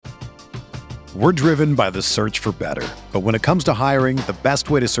We're driven by the search for better. But when it comes to hiring, the best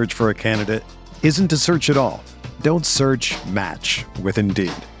way to search for a candidate isn't to search at all. Don't search, match with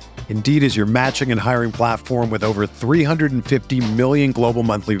Indeed. Indeed is your matching and hiring platform with over 350 million global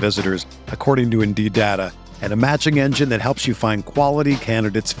monthly visitors, according to Indeed data, and a matching engine that helps you find quality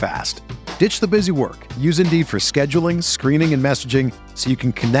candidates fast. Ditch the busy work. Use Indeed for scheduling, screening, and messaging so you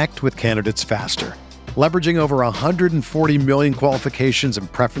can connect with candidates faster. Leveraging over 140 million qualifications and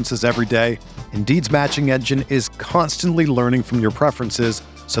preferences every day, Indeed's matching engine is constantly learning from your preferences,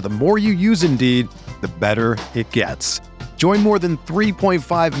 so the more you use Indeed, the better it gets. Join more than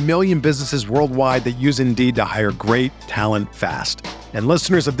 3.5 million businesses worldwide that use Indeed to hire great talent fast. And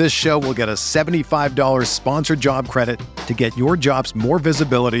listeners of this show will get a $75 sponsored job credit to get your jobs more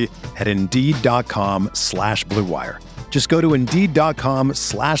visibility at Indeed.com/Blue Wire. Just go to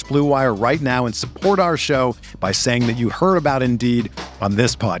Indeed.com/Blue Wire right now and support our show by saying that you heard about Indeed on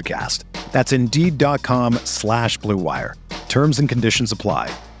this podcast. That's Indeed.com/Blue Wire. Terms and conditions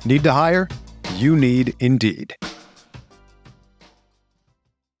apply. Need to hire? You need Indeed.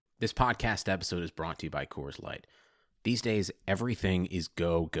 This podcast episode is brought to you by Coors Light. These days, everything is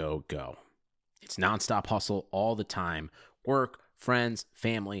go, go, go. It's nonstop hustle all the time. Work, friends,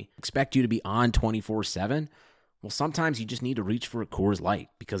 family. Expect you to be on 24/7? Well, sometimes you just need to reach for a Coors Light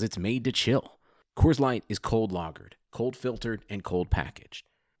because it's made to chill. Coors Light is cold lagered, cold filtered, and cold packaged.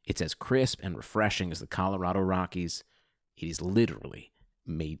 It's as crisp and refreshing as the Colorado Rockies. It is literally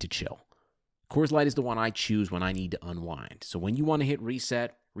made to chill. Coors Light is the one I choose when I need to unwind. So when you want to hit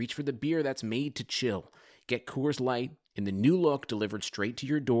reset, reach for the beer that's made to chill. Get Coors Light in the new look delivered straight to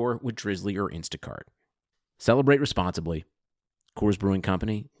your door with Drizzly or Instacart. Celebrate responsibly. Coors Brewing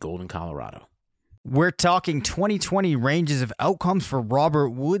Company, Golden, Colorado. We're talking 2020 ranges of outcomes for Robert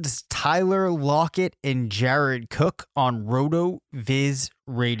Woods, Tyler Lockett, and Jared Cook on Roto Viz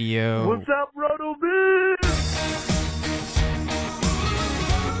Radio. What's up, Roto Viz?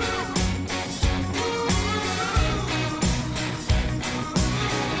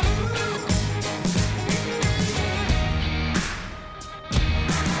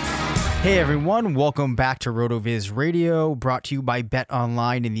 Hey everyone, welcome back to RotoViz Radio, brought to you by Bet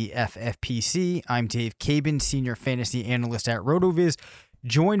Online and the FFPC. I'm Dave Cabin, Senior Fantasy Analyst at RotoViz,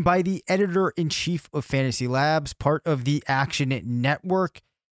 joined by the Editor-in-Chief of Fantasy Labs, part of the Action Network,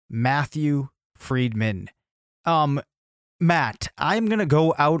 Matthew Friedman. Matt, I'm going to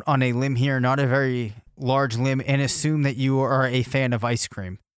go out on a limb here, not a very large limb, and assume that you are a fan of ice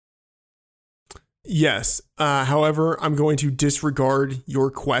cream. Yes. However, I'm going to disregard your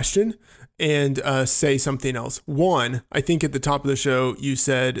question and say something else. One, I think at the top of the show, you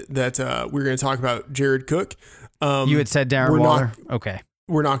said that we're going to talk about Jared Cook. You had said Darren Waller? Okay.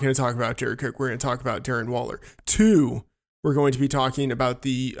 We're not going to talk about Jared Cook. We're going to talk about Darren Waller. Two, we're going to be talking about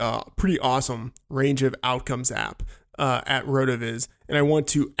the pretty awesome range of outcomes app at RotoViz. And I want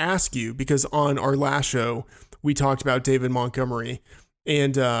to ask you, because on our last show, we talked about David Montgomery.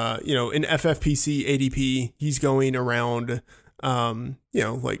 And, in FFPC ADP, he's going around,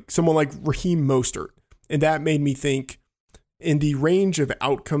 like someone like Raheem Mostert. And that made me think, in the range of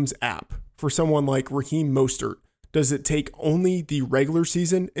outcomes app for someone like Raheem Mostert, does it take only the regular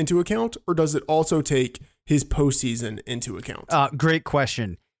season into account, or does it also take his postseason into account? Great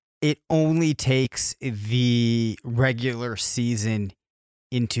question. It only takes the regular season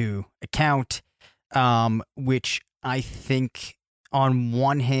into account, which I think on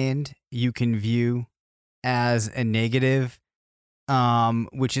one hand you can view as a negative,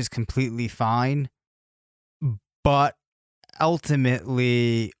 which is completely fine. But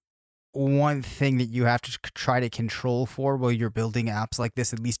ultimately, one thing that you have to try to control for while you're building apps like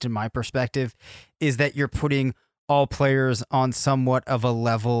this, at least in my perspective, is that you're putting all players on somewhat of a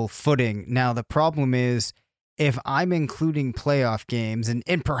level footing. Now, the problem is, if I'm including playoff games, and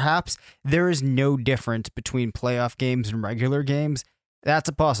perhaps there is no difference between playoff games and regular games, that's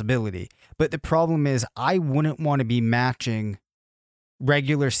a possibility. But the problem is, I wouldn't want to be matching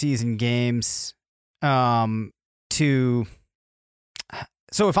regular season games to...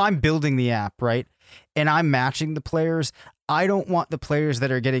 So if I'm building the app, right, and I'm matching the players, I don't want the players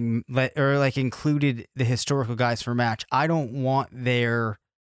that are getting, or like included the historical guys for match, I don't want their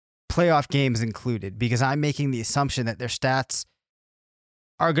playoff games included, because I'm making the assumption that their stats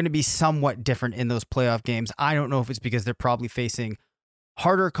are going to be somewhat different in those playoff games. I don't know if it's because they're probably facing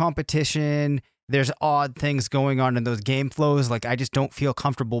harder competition. There's odd things going on in those game flows. Like, I just don't feel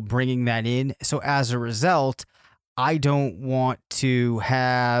comfortable bringing that in. So as a result, I don't want to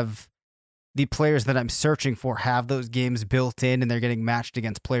have the players that I'm searching for have those games built in and they're getting matched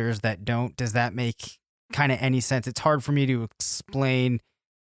against players that don't. Does that make kind of any sense? It's hard for me to explain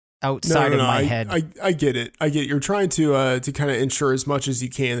outside of my head. I get it. I get it. You're trying to kind of ensure as much as you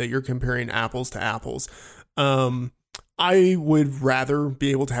can that you're comparing apples to apples. I would rather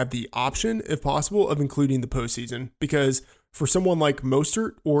be able to have the option, if possible, of including the postseason, because for someone like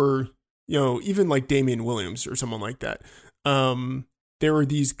Mostert or, even like Damian Williams or someone like that, there are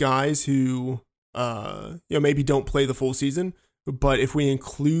these guys who, maybe don't play the full season, but if we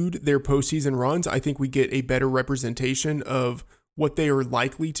include their postseason runs, I think we get a better representation of what they are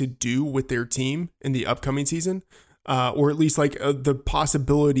likely to do with their team in the upcoming season. Or at least like the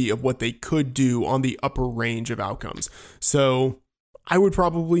possibility of what they could do on the upper range of outcomes. So I would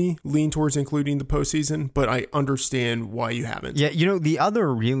probably lean towards including the postseason, but I understand why you haven't. Yeah, the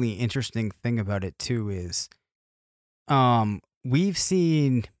other really interesting thing about it too is we've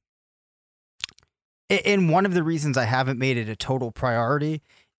seen, and one of the reasons I haven't made it a total priority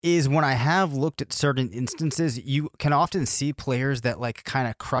is when I have looked at certain instances, you can often see players that like kind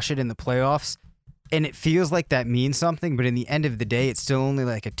of crush it in the playoffs. And it feels like that means something, but in the end of the day, it's still only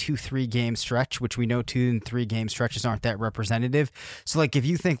like a 2-3 game stretch, which we know 2 and 3 game stretches aren't that representative. So like if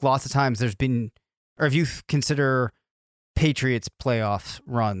you think lots of times there's been, or if you consider Patriots playoff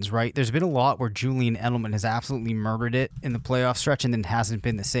runs, right? There's been a lot where Julian Edelman has absolutely murdered it in the playoff stretch and then hasn't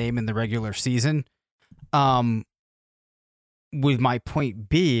been the same in the regular season. With my point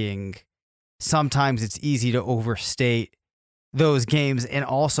being, sometimes it's easy to overstate those games. And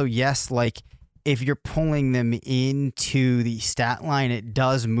also, yes, like, if you're pulling them into the stat line, it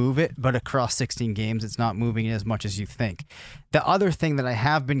does move it, but across 16 games, it's not moving it as much as you think. The other thing that I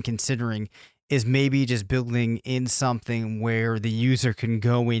have been considering is maybe just building in something where the user can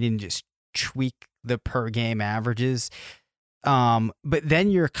go in and just tweak the per game averages. But then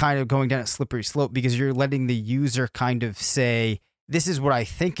you're kind of going down a slippery slope because you're letting the user kind of say, this is what I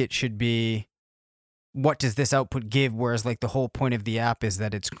think it should be. What does this output give? Whereas like the whole point of the app is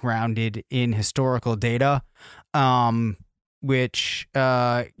that it's grounded in historical data, which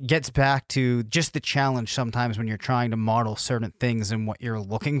gets back to just the challenge sometimes when you're trying to model certain things and what you're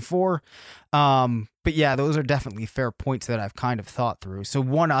looking for. But yeah, those are definitely fair points that I've kind of thought through. So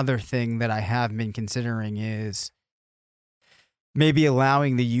one other thing that I have been considering is maybe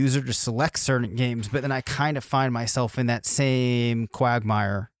allowing the user to select certain games, but then I kind of find myself in that same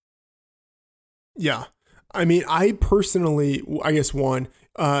quagmire. Yeah. I mean, I personally, I guess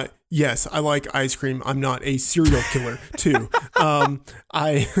yes, I like ice cream. I'm not a serial killer too.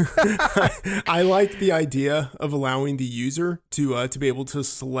 I like the idea of allowing the user to be able to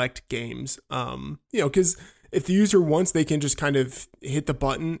select games. Because if the user wants, they can just kind of hit the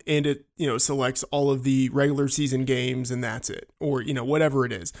button and it, selects all of the regular season games and that's it, or, whatever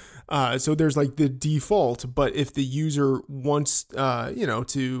it is. So there's like the default, but if the user wants,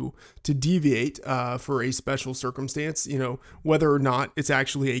 to deviate for a special circumstance, whether or not it's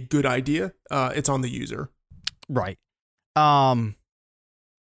actually a good idea, it's on the user. Right.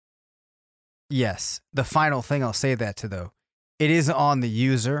 Yes. The final thing I'll say that to though, it is on the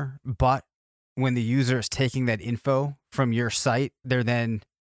user, but when the user is taking that info from your site, they're then,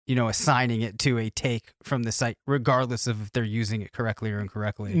 assigning it to a take from the site, regardless of if they're using it correctly or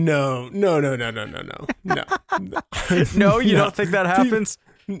incorrectly. No. No, you don't think that happens?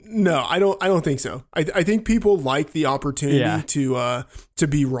 No, I don't think so. I think people like the opportunity to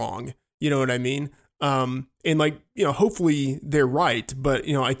be wrong. You know what I mean? And like, hopefully they're right, but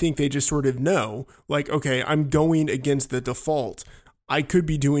I think they just sort of know, like, okay, I'm going against the default. I could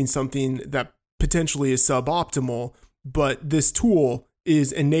be doing something that potentially is suboptimal, but this tool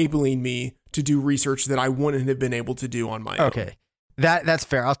is enabling me to do research that I wouldn't have been able to do on my own. Okay. That's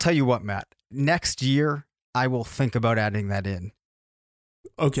fair. I'll tell you what, Matt. Next year, I will think about adding that in.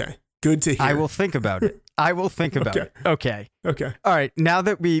 Okay. Good to hear. I will think about it. it. Okay. Okay. All right. Now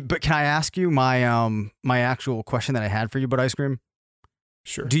that but can I ask you my actual question that I had for you about ice cream?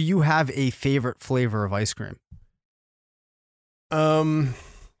 Sure. Do you have a favorite flavor of ice cream?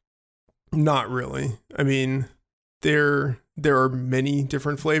 Not really. I mean, there are many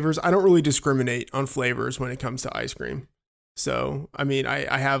different flavors. I don't really discriminate on flavors when it comes to ice cream. So, I mean,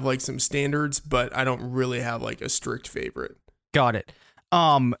 I have like some standards, but I don't really have like a strict favorite. Got it.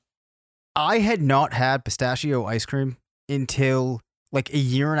 I had not had pistachio ice cream until like a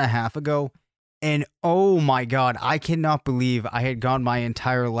year and a half ago. And oh my God, I cannot believe I had gone my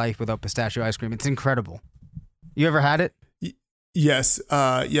entire life without pistachio ice cream. It's incredible. You ever had it? Yes.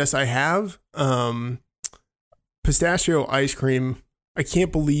 Yes, I have. Pistachio ice cream. I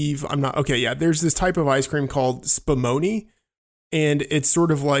can't believe I'm not. Okay. Yeah. There's this type of ice cream called spumoni. And it's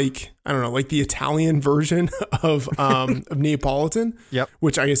sort of like, I don't know, like the Italian version of Neapolitan. Yep.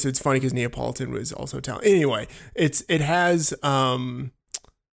 Which I guess it's funny because Neapolitan was also Italian. Anyway, it has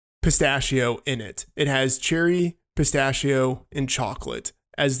pistachio in it. It has cherry, pistachio, and chocolate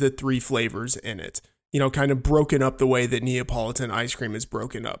as the 3 flavors in it. Kind of broken up the way that Neapolitan ice cream is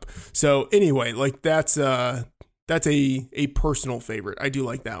broken up. So anyway, like that's a personal favorite. I do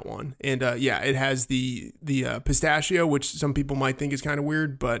like that one. And it has the pistachio, which some people might think is kind of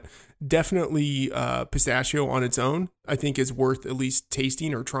weird, but definitely pistachio on its own, I think is worth at least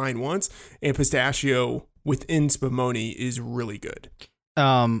tasting or trying once. And pistachio within Spumoni is really good.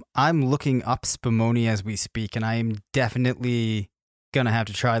 I'm looking up Spumoni as we speak, and I am definitely gonna have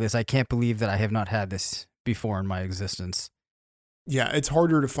to try this. I can't believe that I have not had this before in my existence. Yeah, it's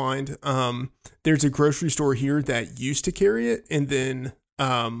harder to find. There's a grocery store here that used to carry it, and then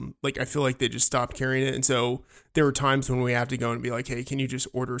I feel like they just stopped carrying it. And so there were times when we have to go and be like, hey, can you just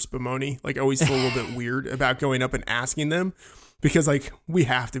order Spumoni? Like, I always feel a little bit weird about going up and asking them, because like we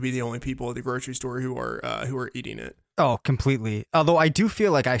have to be the only people at the grocery store who are eating it. Oh, completely. Although I do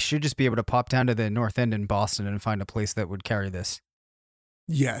feel like I should just be able to pop down to the North End in Boston and find a place that would carry this.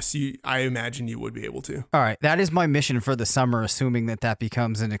 Yes, I imagine you would be able to. All right. That is my mission for the summer, assuming that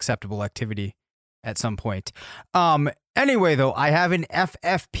becomes an acceptable activity at some point. Anyway, though, I have an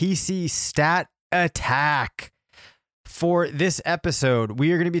FFPC stat attack. For this episode,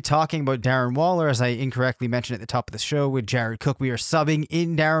 we are going to be talking about Darren Waller, as I incorrectly mentioned at the top of the show with Jared Cook. We are subbing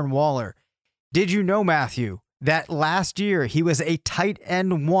in Darren Waller. Did you know, Matthew, that last year he was a tight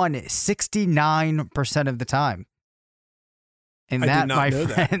end 1 69% of the time? And that,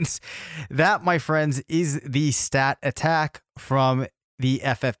 my friends, is the stat attack from the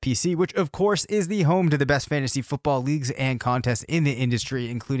FFPC, which of course is the home to the best fantasy football leagues and contests in the industry,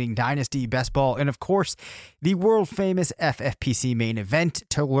 including Dynasty, Best Ball, and of course the world famous FFPC main event.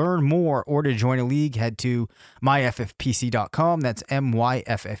 To learn more or to join a league, head to myffpc.com. That's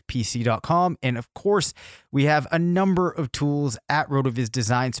myffpc.com. And of course, we have a number of tools at RotoViz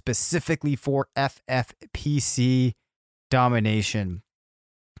designed specifically for FFPC domination.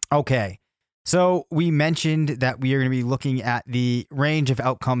 Okay. So we mentioned that we are going to be looking at the range of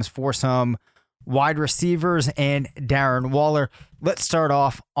outcomes for some wide receivers and Darren Waller. Let's start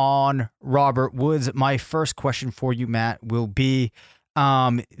off on Robert Woods. My first question for you, Matt, will be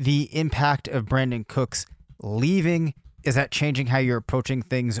the impact of Brandon Cooks leaving. Is that changing how you're approaching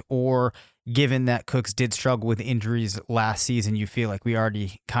things, or given that Cooks did struggle with injuries last season, you feel like we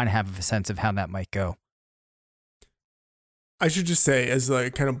already kind of have a sense of how that might go? I should just say, as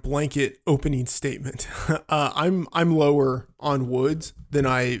a kind of blanket opening statement, I'm lower on Woods than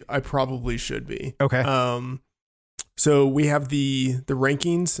I probably should be. Okay. So we have the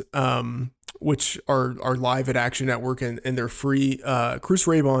rankings, which are live at Action Network, and they're free. Cruz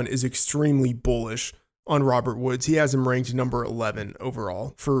Raybon is extremely bullish on Robert Woods. He has him ranked number 11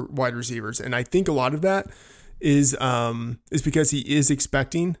 overall for wide receivers, and I think a lot of that is because he is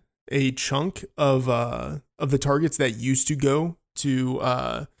expecting a chunk of the targets that used to go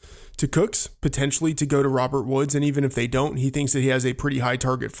to Cooks, potentially to go to Robert Woods. And even if they don't, he thinks that he has a pretty high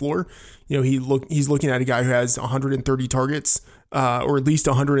target floor. He's looking at a guy who has 130 targets, or at least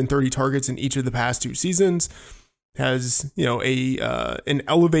 130 targets in each of the past 2 seasons. Has, an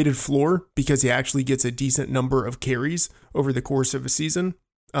elevated floor because he actually gets a decent number of carries over the course of a season.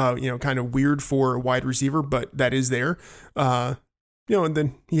 Kind of weird for a wide receiver, but that is there. And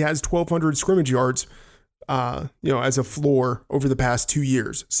then he has 1,200 scrimmage yards, as a floor over the past 2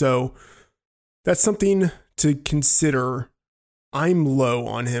 years. So that's something to consider. I'm low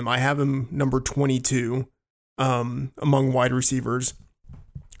on him. I have him number 22 among wide receivers.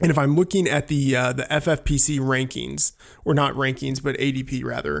 And if I'm looking at the FFPC rankings, or not rankings, but ADP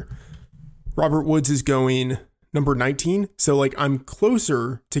rather, Robert Woods is going number 19. So I'm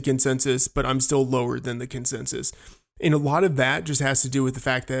closer to consensus, but I'm still lower than the consensus. And a lot of that just has to do with the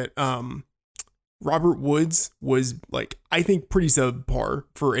fact that Robert Woods was, I think, pretty subpar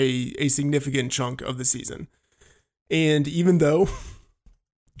for a significant chunk of the season. And even though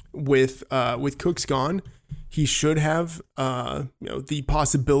with Cooks gone, he should have the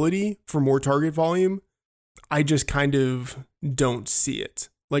possibility for more target volume, I just kind of don't see it.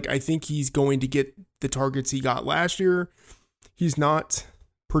 I think he's going to get the targets he got last year. He's not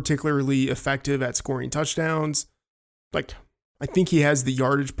particularly effective at scoring touchdowns. I think he has the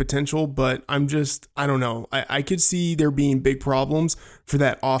yardage potential, but I don't know. I could see there being big problems for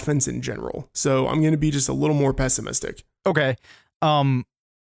that offense in general. So I'm going to be just a little more pessimistic. Okay. I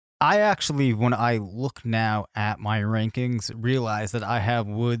actually, when I look now at my rankings, realize that I have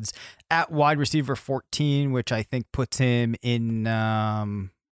Woods at wide receiver 14, which I think puts him in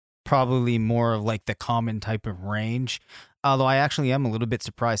probably more of the common type of range. Although I actually am a little bit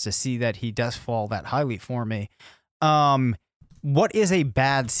surprised to see that he does fall that highly for me. What is a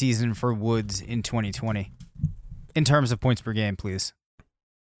bad season for Woods in 2020 in terms of points per game, please?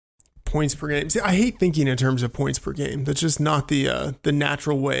 Points per game. See, I hate thinking in terms of points per game. That's just not the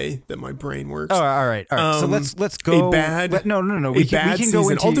natural way that my brain works. Oh, all right. So let's go. A bad. No. We can season. Go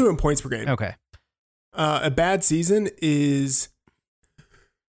into, I'll do it in points per game. Okay. A bad season is.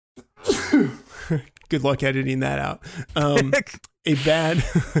 Good luck editing that out.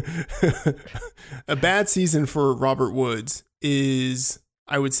 A bad season for Robert Woods is,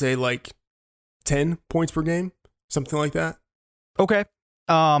 I would say, like 10 points per game, something like that. Okay.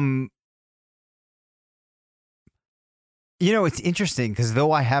 It's interesting because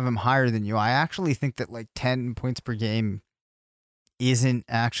though I have him higher than you, I actually think that like 10 points per game isn't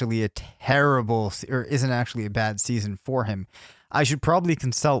actually a bad season for him. I should probably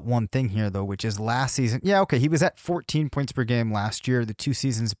consult one thing here, though, which is last season. Yeah, okay, he was at 14 points per game last year. The 2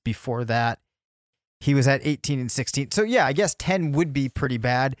 seasons before that, he was at 18 and 16. So, yeah, I guess 10 would be pretty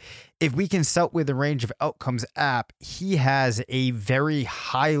bad. If we consult with the range of outcomes app, he has a very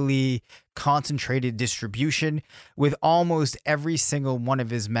highly concentrated distribution with almost every single one of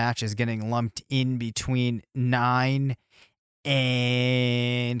his matches getting lumped in between 9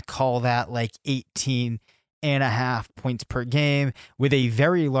 and call that like 18.5 points per game, with a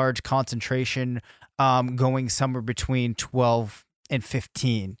very large concentration going somewhere between 12 and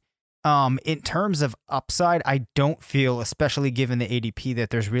 15. In terms of upside, I don't feel, especially given the ADP, that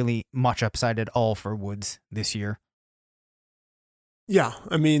there's really much upside at all for Woods this year. Yeah,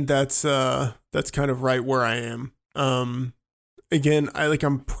 I mean that's kind of right where I am. Again,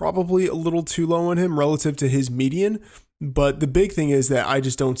 I'm probably a little too low on him relative to his median. But the big thing is that I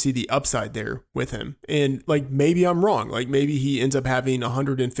just don't see the upside there with him. And like, maybe I'm wrong. Like maybe he ends up having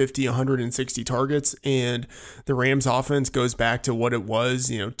 150, 160 targets and the Rams offense goes back to what it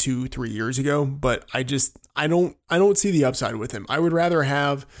was, 2-3 years ago. But I don't see the upside with him. I would rather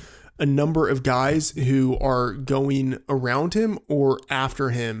have a number of guys who are going around him or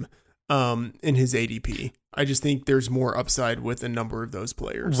after him in his ADP. I just think there's more upside with a number of those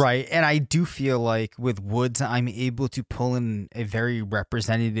players. Right. And I do feel like with Woods, I'm able to pull in a very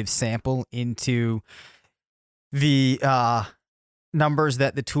representative sample into the numbers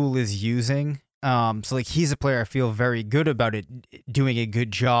that the tool is using. So like he's a player I feel very good about it, doing a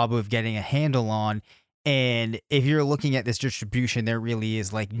good job of getting a handle on. And if you're looking at this distribution, there really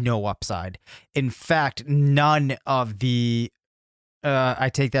is like no upside. In fact, none of the I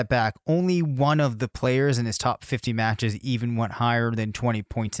take that back. Only one of the players in his top 50 matches even went higher than 20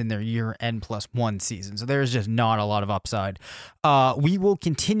 points in their year-end +1 season. So there's just not a lot of upside. We will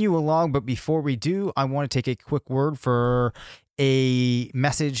continue along, but before we do, I want to take a quick word for a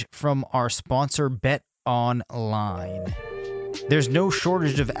message from our sponsor, Bet Online. There's no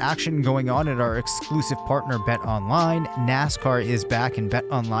shortage of action going on at our exclusive partner, Bet Online. NASCAR is back, and Bet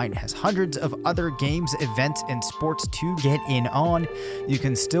Online has hundreds of other games, events, and sports to get in on. You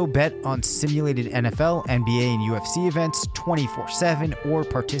can still bet on simulated NFL, NBA, and UFC events 24/7, or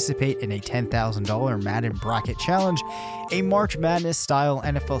participate in a $10,000 Madden Bracket Challenge, a March Madness-style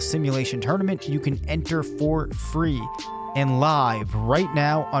NFL simulation tournament you can enter for free. And live right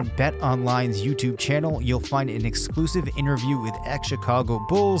now on Bet Online's YouTube channel, you'll find an exclusive interview with ex-Chicago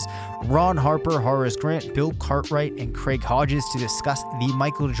Bulls, Ron Harper, Horace Grant, Bill Cartwright, and Craig Hodges to discuss the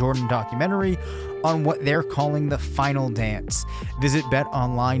Michael Jordan documentary on what they're calling the Final Dance. Visit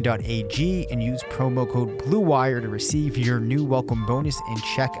betonline.ag and use promo code BLUEWIRE to receive your new welcome bonus and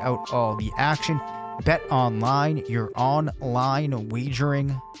check out all the action. Bet Online, your online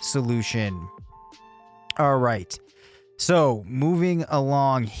wagering solution. All right. So, moving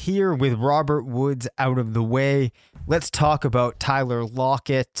along here with Robert Woods out of the way, let's talk about Tyler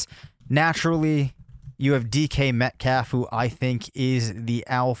Lockett. Naturally, you have DK Metcalf, who I think is the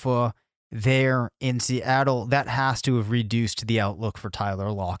alpha there in Seattle. That has to have reduced the outlook for Tyler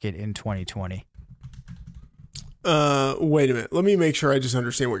Lockett in 2020. Wait a minute. Let me make sure I just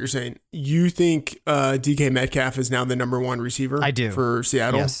understand what you're saying. You think DK Metcalf is now the number 1 receiver? I do. For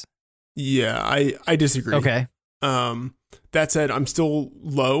Seattle? Yes. Yeah, I disagree. Okay. That said, I'm still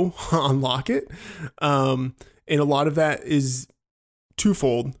low on Lockett. And a lot of that is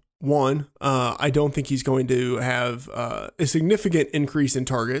twofold. One, I don't think he's going to have a significant increase in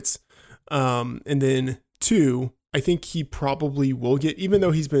targets. And then 2, I think he probably will get, even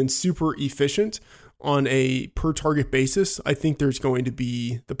though he's been super efficient on a per target basis, I think there's going to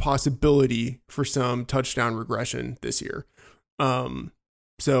be the possibility for some touchdown regression this year.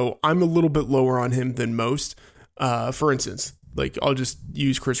 So I'm a little bit lower on him than most. For instance, like I'll just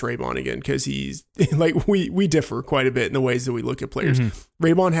use Chris Raybon again because he's like we differ quite a bit in the ways that we look at players. Mm-hmm.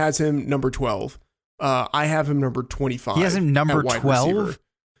 Raybon has him number 12 I have him number 25. He has him number 12?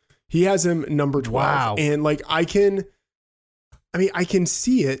 He has him number 12. Wow. And like I can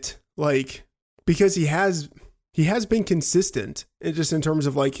see it, like, because he has been consistent just in terms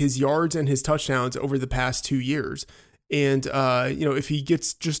of like his yards and his touchdowns over the past 2 years. And if he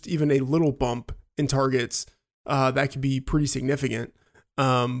gets just even a little bump in targets, that could be pretty significant.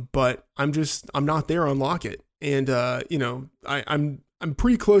 But I'm not there on Lockett. And I'm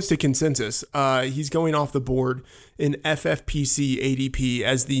pretty close to consensus. He's going off the board in FFPC ADP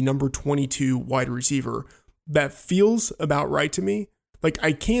as the number 22 wide receiver. That feels about right to me. Like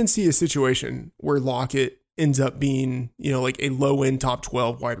I can see a situation where Lockett ends up being, like a low end top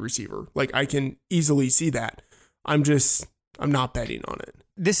 12 wide receiver. Like I can easily see that. I'm not betting on it.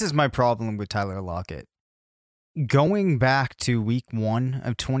 This is my problem with Tyler Lockett. Going back to week 1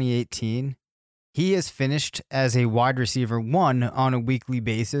 of 2018, he has finished as a wide receiver 1 on a weekly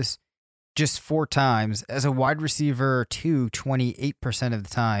basis just 4 times. As a wide receiver 2, 28% of the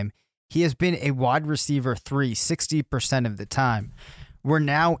time. He has been a wide receiver 3, 60% of the time. We're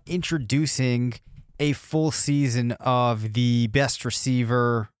now introducing a full season of the best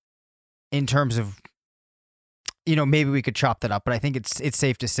receiver in terms of, maybe we could chop that up, but I think it's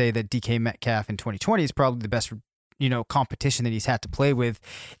safe to say that DK Metcalf in 2020 is probably the best competition that he's had to play with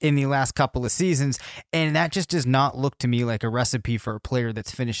in the last couple of seasons. And that just does not look to me like a recipe for a player that's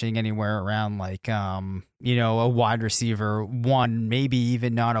finishing anywhere around like, a wide receiver 1, maybe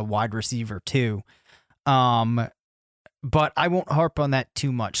even not a wide receiver 2. But I won't harp on that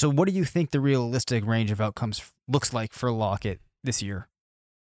too much. So what do you think the realistic range of outcomes looks like for Lockett this year?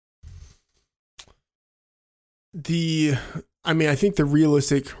 I think the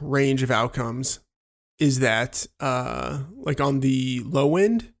realistic range of outcomes is that, like on the low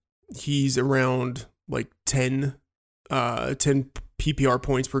end, he's around like 10 PPR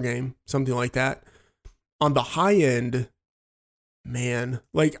points per game, something like that. On the high end, man,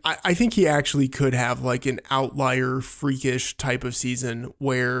 like I think he actually could have like an outlier freakish type of season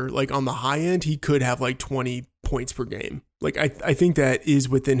where like on the high end, he could have like 20 points per game. Like I think that is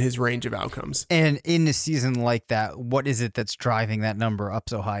within his range of outcomes. And in a season like that, what is it that's driving that number up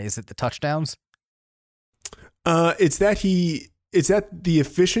so high? Is it the touchdowns? It's that the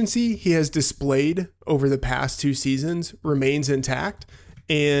efficiency he has displayed over the past 2 seasons remains intact.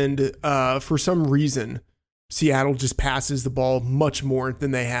 And for some reason, Seattle just passes the ball much more than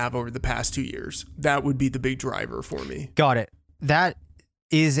they have over the past 2 years. That would be the big driver for me. Got it. That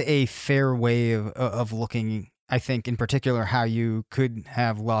is a fair way of looking, I think, in particular, how you could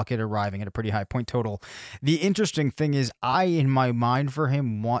have Lockett arriving at a pretty high point total. The interesting thing is I, in my mind for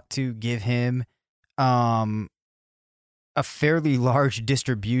him, want to give him a fairly large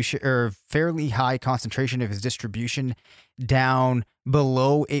distribution or fairly high concentration of his distribution down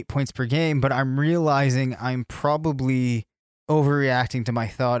below 8 points per game. But I'm realizing I'm probably overreacting to my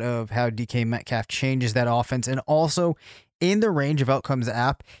thought of how DK Metcalf changes that offense. And also in the range of outcomes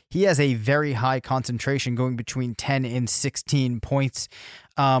app, he has a very high concentration going between 10 and 16 points,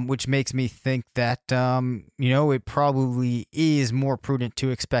 which makes me think that, it probably is more prudent to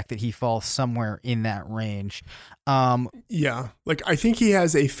expect that he falls somewhere in that range. Yeah, like I think he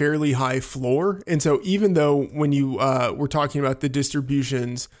has a fairly high floor. And so even though when you were talking about the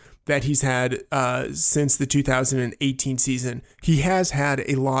distributions that he's had since the 2018 season, he has had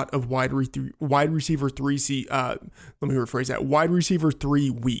a lot of wide receiver 3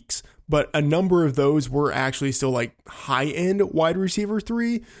 weeks, but a number of those were actually still like high end wide receiver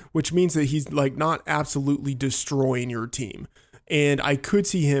 3, which means that he's like not absolutely destroying your team. And I could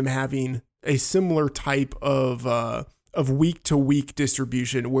see him having a similar type of week to week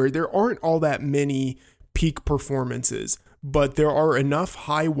distribution where there aren't all that many peak performances, but there are enough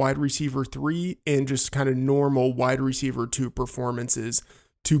high wide receiver 3 and just kind of normal wide receiver 2 performances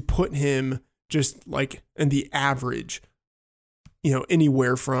to put him just like in the average,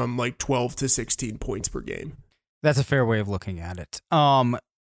 anywhere from like 12 to 16 points per game. That's a fair way of looking at it.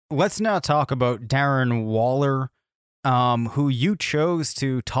 Let's now talk about Darren Waller, who you chose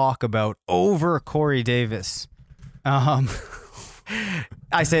to talk about over Corey Davis.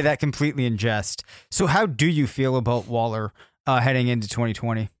 I say that completely in jest. So how do you feel about Waller heading into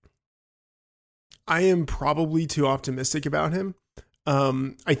 2020? I am probably too optimistic about him.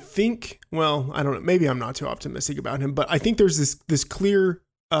 I think, well, I don't know. Maybe I'm not too optimistic about him, but I think there's this clear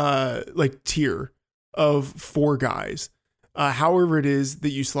tier of 4 guys. However it is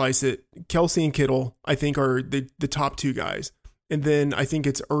that you slice it, Kelsey and Kittle, I think, are the top 2 guys. And then I think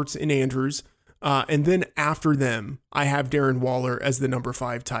it's Ertz and Andrews. And then after them, I have Darren Waller as the number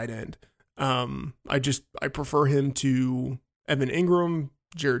 5 tight end. I prefer him to Evan Ingram,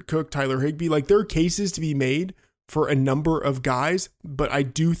 Jared Cook, Tyler Higbee. Like, there are cases to be made for a number of guys, but I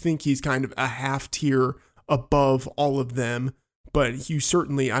do think he's kind of a half tier above all of them. But you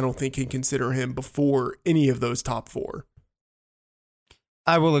certainly, I don't think, can consider him before any of those top four.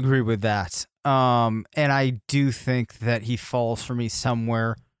 I will agree with that. And I do think that he falls for me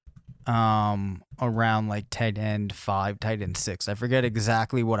somewhere around like tight end 5, tight end 6. I forget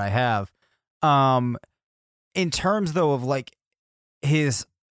exactly what I have. In terms, though, of like his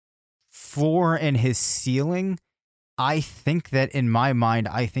floor and his ceiling, I think that in my mind,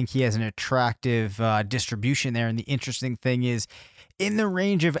 I think he has an attractive distribution there. And the interesting thing is, in the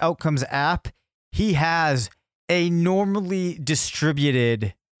range of outcomes app, he has a normally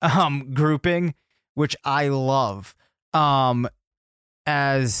distributed grouping, which I love.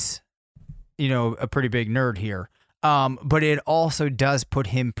 As you know, a pretty big nerd here. But it also does put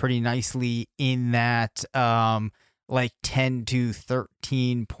him pretty nicely in that like 10 to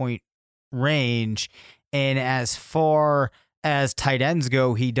 13 point range. And as far as tight ends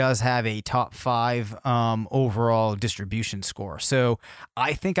go, he does have a top 5 overall distribution score. So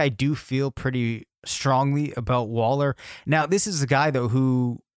I think I do feel pretty strongly about Waller. Now, this is a guy, though,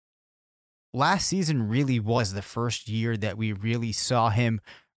 who last season really was the first year that we really saw him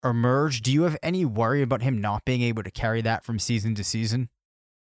emerge. Do you have any worry about him not being able to carry that from season to season?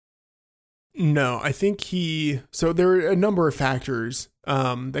 No, I think so there are a number of factors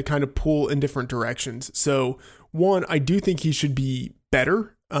that kind of pull in different directions. So one, I do think he should be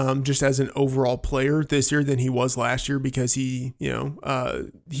better just as an overall player this year than he was last year, because he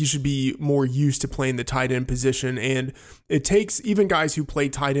should be more used to playing the tight end position. And it takes even guys who play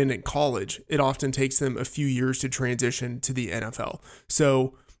tight end in college, it often takes them a few years to transition to the NFL.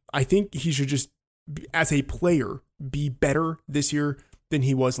 So I think he should just, as a player, be better this year than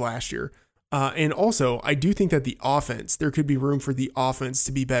he was last year. And also, I do think that there could be room for the offense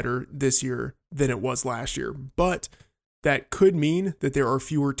to be better this year than it was last year. But that could mean that there are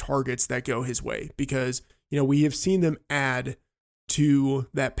fewer targets that go his way, because, we have seen them add to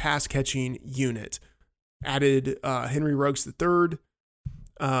that pass catching unit. Added Henry Ruggs III.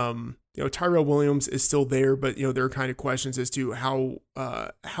 Tyrell Williams is still there, but there are kind of questions as to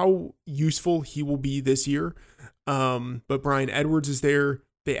how useful he will be this year. But Brian Edwards is there.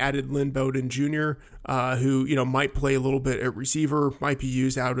 They added Lynn Bowden Jr., who, might play a little bit at receiver, might be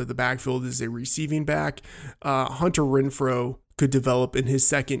used out of the backfield as a receiving back. Hunter Renfrow could develop in his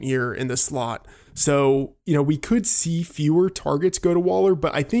second year in the slot. So, we could see fewer targets go to Waller,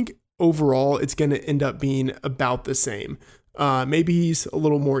 but I think overall it's going to end up being about the same. Maybe he's a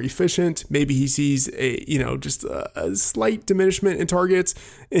little more efficient. Maybe he sees just a slight diminishment in targets.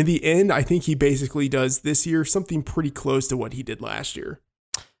 In the end, I think he basically does this year something pretty close to what he did last year.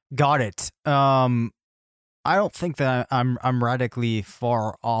 Got it. I don't think that I'm radically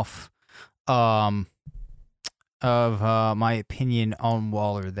far off of my opinion on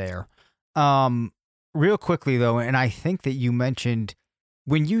Waller there. Real quickly though, and I think that you mentioned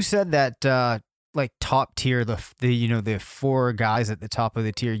when you said that like top tier, the 4 guys at the top of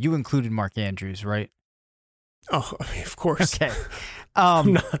the tier, you included Mark Andrews, right? Oh, I mean, of course. Okay.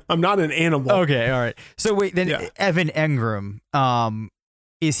 I'm not an animal. Okay, all right. So wait, then Yeah. Evan Engram,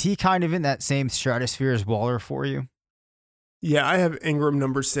 is he kind of in that same stratosphere as Waller for you? Yeah, I have Ingram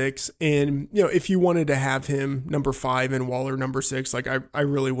number 6, and if you wanted to have him number 5 and Waller number 6, like I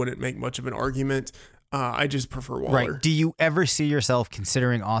really wouldn't make much of an argument. I just prefer Waller. Right. Do you ever see yourself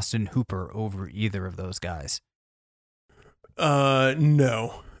considering Austin Hooper over either of those guys?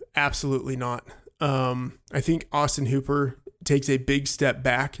 No, absolutely not. I think Austin Hooper takes a big step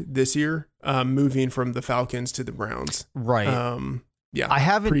back this year, moving from the Falcons to the Browns. Right. Yeah, I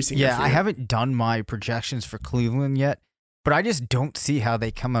haven't. pretty Yeah, I significant. haven't done my projections for Cleveland yet, but I just don't see how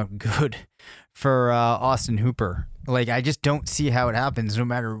they come out good for Austin Hooper. Like, I just don't see how it happens, no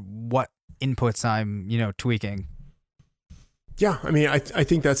matter what inputs I'm, tweaking. Yeah, I mean, I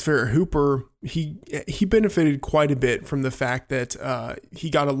think that's fair. Hooper, he benefited quite a bit from the fact that he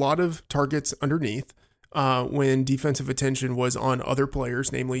got a lot of targets underneath when defensive attention was on other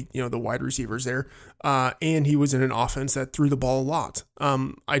players, namely, the wide receivers there. And he was in an offense that threw the ball a lot.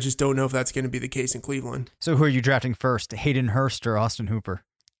 I just don't know if that's going to be the case in Cleveland. So who are you drafting first, Hayden Hurst or Austin Hooper?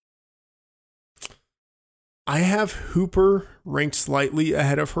 I have Hooper ranked slightly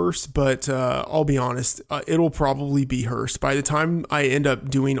ahead of Hurst, but I'll be honest, it'll probably be Hurst. By the time I end up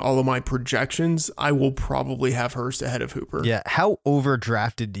doing all of my projections, I will probably have Hurst ahead of Hooper. Yeah. How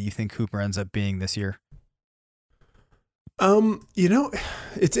overdrafted do you think Hooper ends up being this year?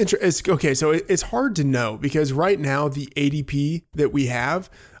 It's interesting. Okay, so it's hard to know because right now the ADP that we have,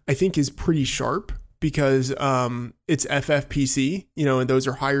 I think, is pretty sharp. because it's FFPC, and those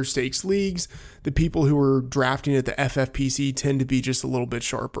are higher stakes leagues. The people who are drafting at the FFPC tend to be just a little bit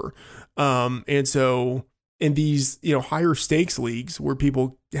sharper. And so in these, higher stakes leagues where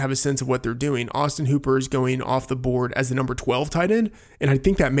people have a sense of what they're doing, Austin Hooper is going off the board as the number 12 tight end. And I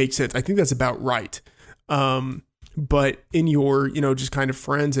think that makes sense. I think that's about right. But in your, just kind of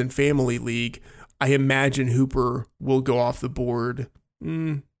friends and family league, I imagine Hooper will go off the board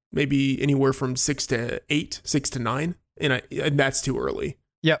maybe anywhere from 6 to 8, 6 to 9. And that's too early.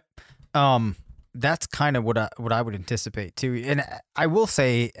 Yep. That's kind of what I would anticipate too. And I will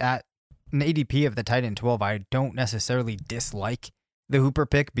say at an ADP of the tight end 12, I don't necessarily dislike the Hooper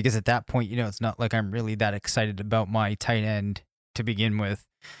pick, because at that point, it's not like I'm really that excited about my tight end to begin with.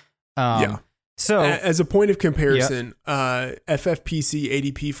 Yeah. So as a point of comparison, FFPC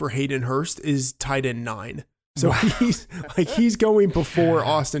ADP for Hayden Hurst is tight end 9. So wow. he's going before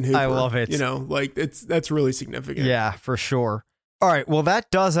Austin Hooper. I love it. That's really significant. Yeah, for sure. All right. Well,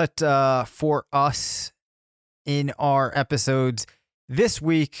 that does it for us in our episodes this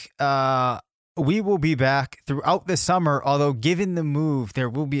week. We will be back throughout the summer, although given the move, there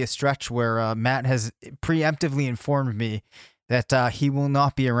will be a stretch where Matt has preemptively informed me that he will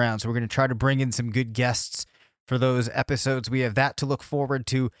not be around. So we're going to try to bring in some good guests for those episodes. We have that to look forward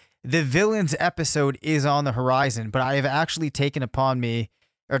to. The villains episode is on the horizon, but I have actually taken upon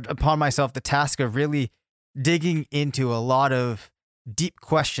myself the task of really digging into a lot of deep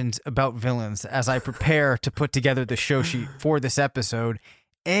questions about villains as I prepare to put together the show sheet for this episode.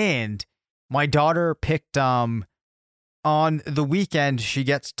 And my daughter picked on the weekend, she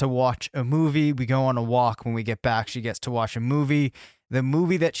gets to watch a movie. We go on a walk. When we get back, she gets to watch a movie. The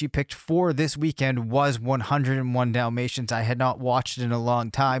movie that she picked for this weekend was 101 Dalmatians. I had not watched it in a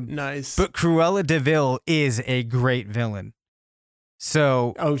long time. Nice. But Cruella de Vil is a great villain.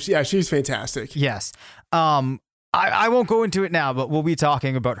 So, oh yeah, she's fantastic. Yes. I won't go into it now, but we'll be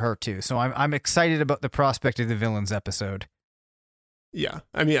talking about her too. So I'm excited about the prospect of the villains episode. Yeah.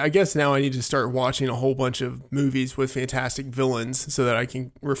 I mean, I guess now I need to start watching a whole bunch of movies with fantastic villains so that I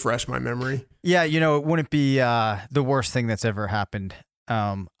can refresh my memory. Yeah, it wouldn't be the worst thing that's ever happened,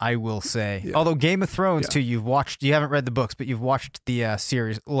 I will say. Yeah. Although Game of Thrones, too, you haven't read the books, but you've watched the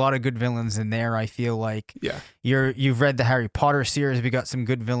series. A lot of good villains in there, I feel like. Yeah. You've read the Harry Potter series. We got some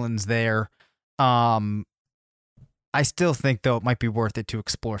good villains there. I still think, though, it might be worth it to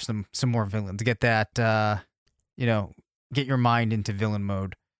explore some more villains. Get that, get your mind into villain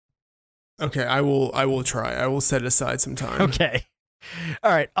mode. Okay, I will try. I will set aside some time. Okay.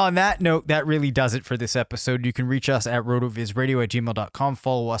 All right. On that note, that really does it for this episode. You can reach us at rotovizradio@gmail.com.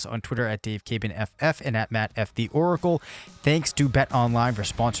 Follow us on Twitter at DaveCabinFF and at MattFTheOracle. Thanks to BetOnline for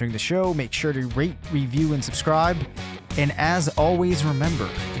sponsoring the show. Make sure to rate, review, and subscribe. And as always, remember,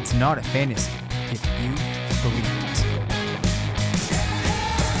 it's not a fantasy if you believe it.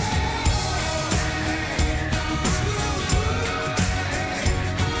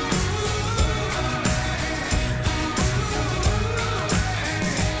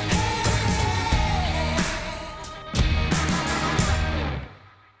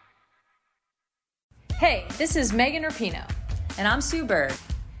 Hey, this is Megan Rapinoe. And I'm Sue Bird.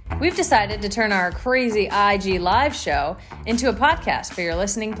 We've decided to turn our crazy IG live show into a podcast for your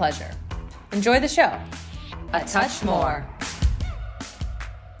listening pleasure. Enjoy the show. A Touch More.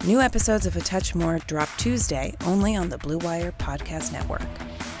 New episodes of A Touch More drop Tuesday only on the Blue Wire Podcast Network.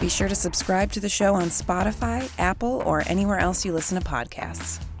 Be sure to subscribe to the show on Spotify, Apple, or anywhere else you listen to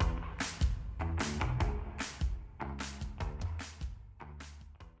podcasts.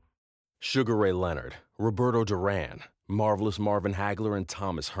 Sugar Ray Leonard, Roberto Duran, Marvelous Marvin Hagler, and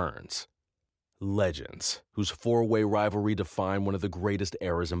Thomas Hearns. Legends, whose four-way rivalry defined one of the greatest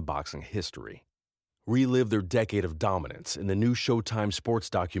eras in boxing history. Relive their decade of dominance in the new Showtime sports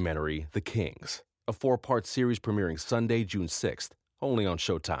documentary, The Kings, a 4-part series premiering Sunday, June 6th, only on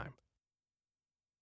Showtime.